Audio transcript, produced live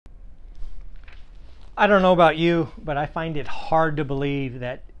I don't know about you, but I find it hard to believe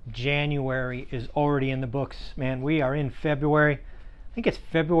that January is already in the books. Man, we are in February. I think it's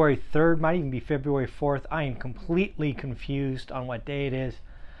February 3rd, might even be February 4th. I am completely confused on what day it is.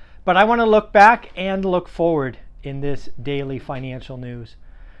 But I want to look back and look forward in this daily financial news.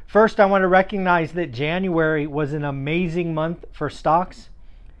 First, I want to recognize that January was an amazing month for stocks.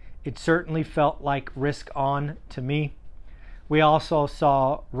 It certainly felt like risk on to me. We also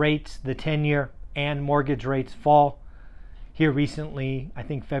saw rates, the 10-year and mortgage rates fall. Here recently, I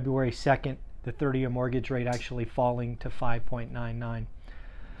think February 2nd, the 30-year mortgage rate actually falling to 5.99.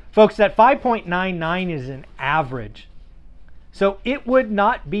 Folks, that 5.99 is an average. So it would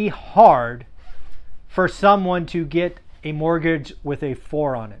not be hard for someone to get a mortgage with a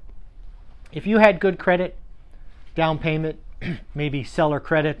 4 on it. If you had good credit, down payment, maybe seller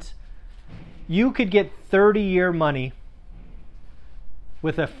credits, you could get 30-year money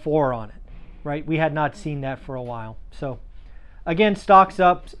with a 4 on it, right? We had not seen that for a while. So again, stocks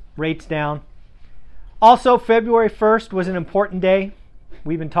up, rates down. Also, February 1st was an important day.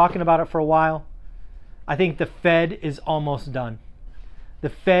 We've been talking about it for a while. I think the Fed is almost done. The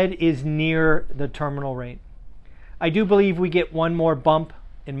Fed is near the terminal rate. I do believe we get one more bump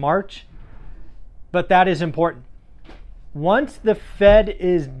in March, but that is important. Once the Fed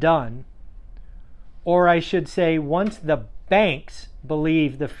is done, or I should say once the banks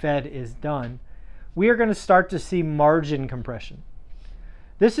believe the Fed is done, we are going to start to see margin compression.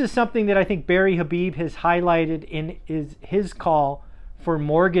 This is something that I think Barry Habib has highlighted in his call for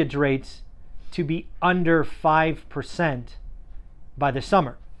mortgage rates to be under 5% by the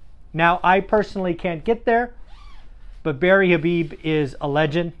summer. Now, I personally can't get there, but Barry Habib is a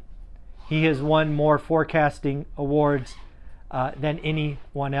legend. He has won more forecasting awards than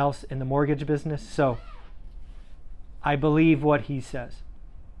anyone else in the mortgage business. So I believe what he says.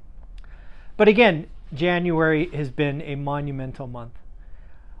 But again, January has been a monumental month.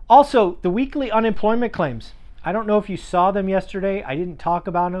 Also, the weekly unemployment claims. I don't know if you saw them yesterday. I didn't talk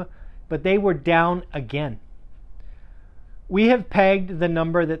about them, but they were down again. We have pegged the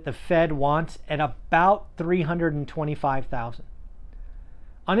number that the Fed wants at about 325,000.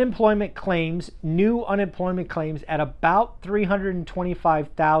 Unemployment claims, new unemployment claims at about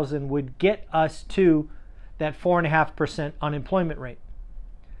 325,000 would get us to that 4.5% unemployment rate.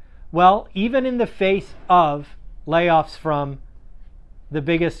 Well, even in the face of layoffs from the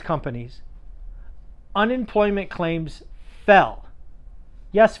biggest companies, unemployment claims fell.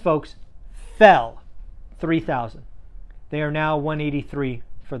 Yes, folks, fell 3,000. They are now 183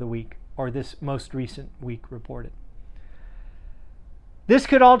 for the week, or this most recent week reported. This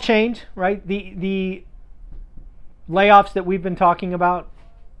could all change, right? The layoffs that we've been talking about,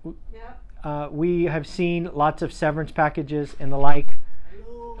 we have seen lots of severance packages and the like,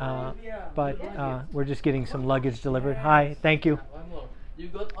 but we're just getting some luggage delivered. Hi, thank you. You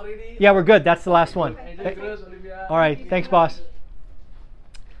got already? Yeah, we're good. That's the last one. All right, thanks, boss.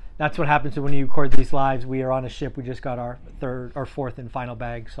 That's what happens when you record these lives. We are on a ship. We just got our fourth and final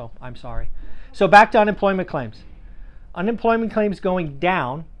bag, so I'm sorry. So back to unemployment claims. Unemployment claims going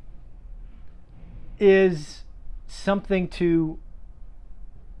down is something to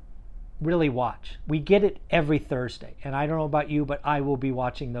really watch. We get it every Thursday, and I don't know about you, but I will be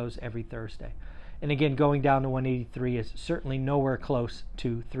watching those every Thursday. And again, going down to 183 is certainly nowhere close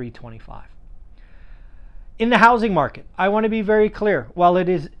to 325. In the housing market, I want to be very clear. While it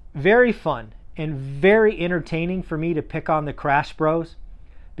is very fun and very entertaining for me to pick on the Crash Bros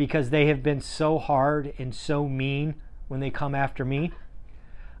because they have been so hard and so mean when they come after me,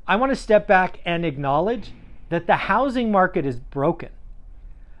 I want to step back and acknowledge that the housing market is broken.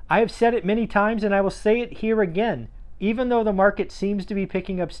 I have said it many times, and I will say it here again. Even though the market seems to be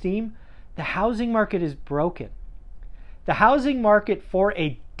picking up steam, the housing market is broken. The housing market for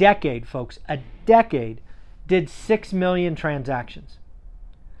a decade, folks, a decade, did 6 million transactions.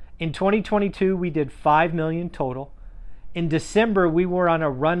 In 2022, we did 5 million total. In December, we were on a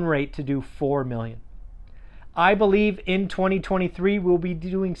run rate to do 4 million. I believe in 2023, we'll be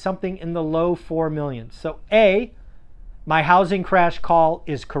doing something in the low 4 million. So A, my housing crash call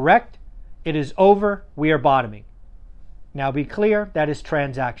is correct. It is over. We are bottoming. Now be clear, that is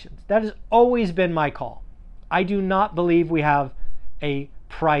transactions. That has always been my call. I do not believe we have a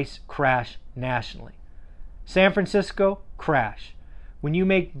price crash nationally. San Francisco, crash. When you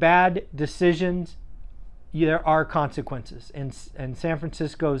make bad decisions, there are consequences. And San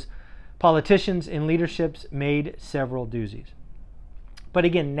Francisco's politicians and leaderships made several doozies. But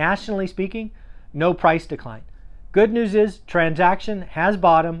again, nationally speaking, no price decline. Good news is transaction has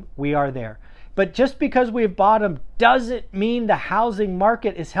bottomed. We are there. But just because we've bottomed doesn't mean the housing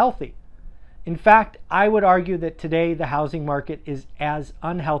market is healthy. In fact, I would argue that today the housing market is as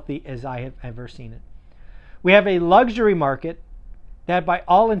unhealthy as I have ever seen it. We have a luxury market that by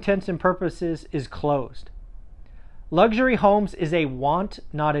all intents and purposes is closed. Luxury homes is a want,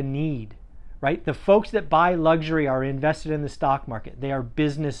 not a need, right? The folks that buy luxury are invested in the stock market. They are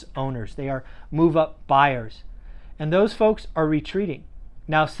business owners. They are move-up buyers. And those folks are retreating.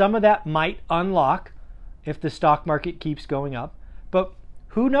 Now, some of that might unlock if the stock market keeps going up, but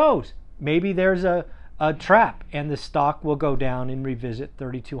who knows? Maybe there's a trap and the stock will go down and revisit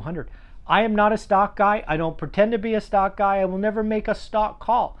 3,200. I am not a stock guy. I don't pretend to be a stock guy. I will never make a stock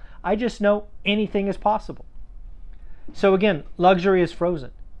call. I just know anything is possible. So again, luxury is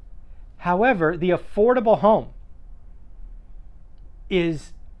frozen. However, the affordable home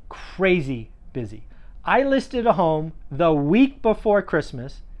is crazy busy. I listed a home the week before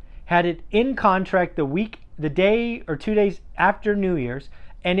Christmas, had it in contract the day or 2 days after New Year's,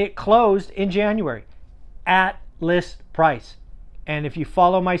 and it closed in January at list price. And if you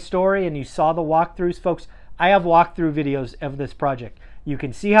follow my story and you saw the walkthroughs, folks, I have walkthrough videos of this project. You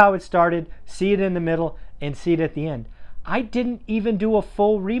can see how it started, see it in the middle, and see it at the end. I didn't even do a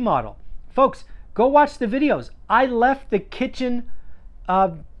full remodel. Folks, go watch the videos. I left the kitchen,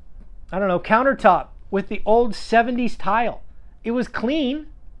 countertop with the old 70s tile. It was clean.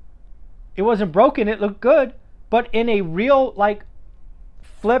 It wasn't broken. It looked good. But in a real,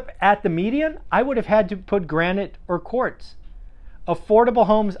 flip at the median, I would have had to put granite or quartz. Affordable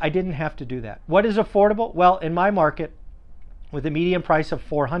homes, I didn't have to do that. What is affordable? Well, in my market, with a median price of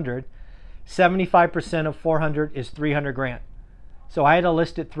 400, 75% of 400 is 300 grand. So I had a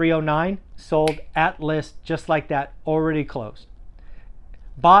list at 309, sold at list just like that, already closed.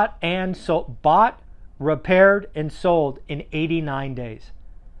 Bought, repaired, and sold in 89 days.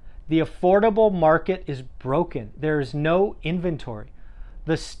 The affordable market is broken. There is no inventory.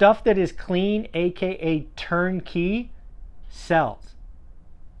 The stuff that is clean, aka turnkey, sells.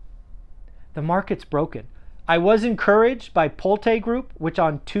 The market's broken. I was encouraged by Pulte Group, which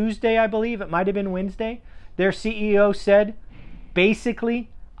on Tuesday, I believe, it might have been Wednesday, their CEO said, basically,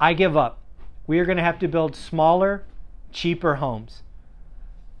 I give up. We are going to have to build smaller, cheaper homes.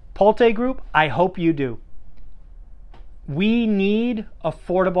 Pulte Group, I hope you do. We need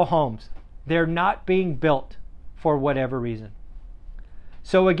affordable homes. They're not being built for whatever reason.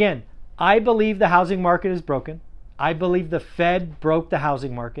 So again, I believe the housing market is broken. I believe the Fed broke the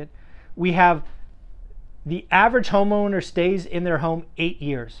housing market. We have the average homeowner stays in their home 8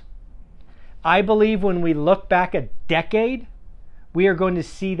 years. I believe when we look back a decade, we are going to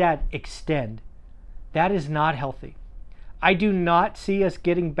see that extend. That is not healthy. I do not see us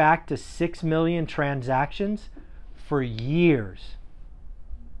getting back to 6 million transactions for years.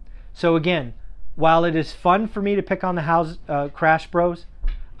 So again, while it is fun for me to pick on the crash bros,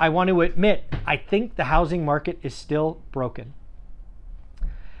 I want to admit, I think the housing market is still broken.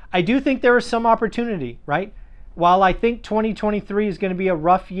 I do think there is some opportunity, right? While I think 2023 is going to be a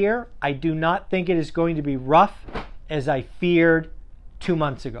rough year, I do not think it is going to be rough as I feared 2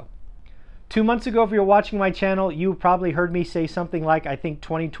 months ago. 2 months ago, if you're watching my channel, you probably heard me say something like, I think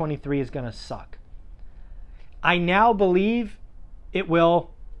 2023 is going to suck. I now believe it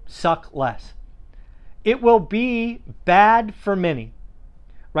will suck less. It will be bad for many.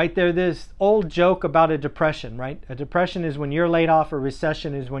 Right there, this old joke about a depression, right? A depression is when you're laid off, a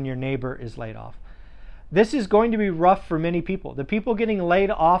recession is when your neighbor is laid off. This is going to be rough for many people. The people getting laid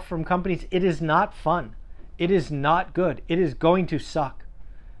off from companies, it is not fun. It is not good. It is going to suck.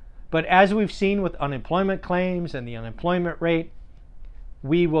 But as we've seen with unemployment claims and the unemployment rate,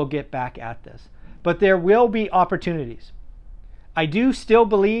 we will get back at this. But there will be opportunities. I do still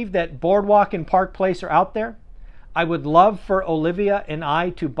believe that Boardwalk and Park Place are out there. I would love for Olivia and I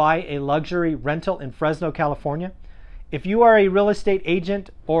to buy a luxury rental in Fresno, California. If you are a real estate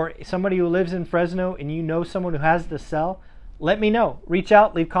agent or somebody who lives in Fresno and you know someone who has to sell, let me know. Reach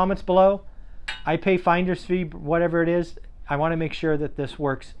out, leave comments below. I pay finder's fee, whatever it is. I want to make sure that this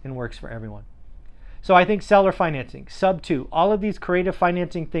works and works for everyone. So I think seller financing, sub 2, all of these creative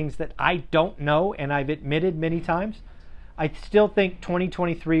financing things that I don't know and I've admitted many times, I still think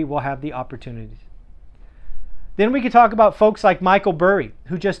 2023 will have the opportunities. Then we could talk about folks like Michael Burry,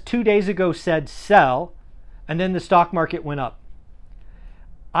 who just 2 days ago said sell, and then the stock market went up.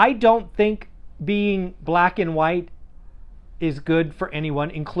 I don't think being black and white is good for anyone,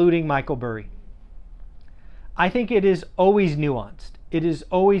 including Michael Burry. I think it is always nuanced. It is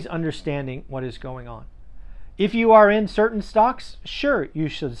always understanding what is going on. If you are in certain stocks, sure, you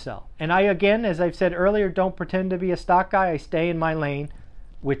should sell. And I, again, as I've said earlier, don't pretend to be a stock guy. I stay in my lane,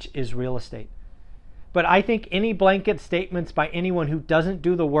 which is real estate. But I think any blanket statements by anyone who doesn't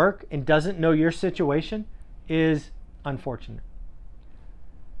do the work and doesn't know your situation is unfortunate.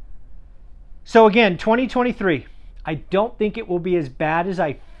 So again, 2023, I don't think it will be as bad as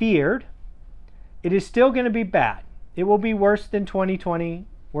I feared. It is still going to be bad. It will be worse than 2020,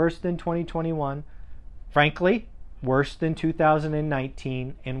 worse than 2021. Frankly, worse than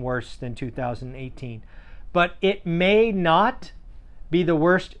 2019 and worse than 2018. But it may not be the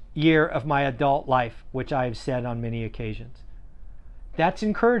worst year of my adult life, which I have said on many occasions. That's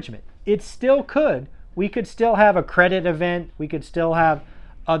encouragement. It still could. We could still have a credit event. We could still have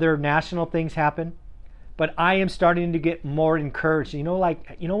other national things happen. But I am starting to get more encouraged. You know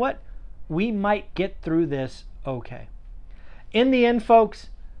what? We might get through this okay. In the end, folks,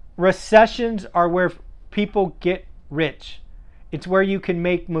 recessions are where people get rich. It's where you can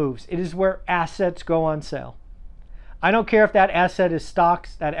make moves. It is where assets go on sale. I don't care if that asset is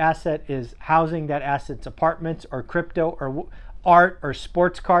stocks, that asset is housing, that asset's apartments or crypto or art or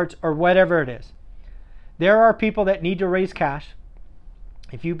sports cards or whatever it is. There are people that need to raise cash.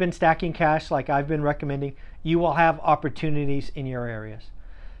 If you've been stacking cash like I've been recommending, you will have opportunities in your areas.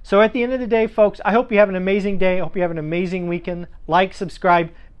 So at the end of the day, folks, I hope you have an amazing day. I hope you have an amazing weekend. Like,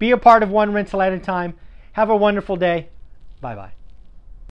 subscribe, be a part of One Rental at a Time. Have a wonderful day. Bye-bye.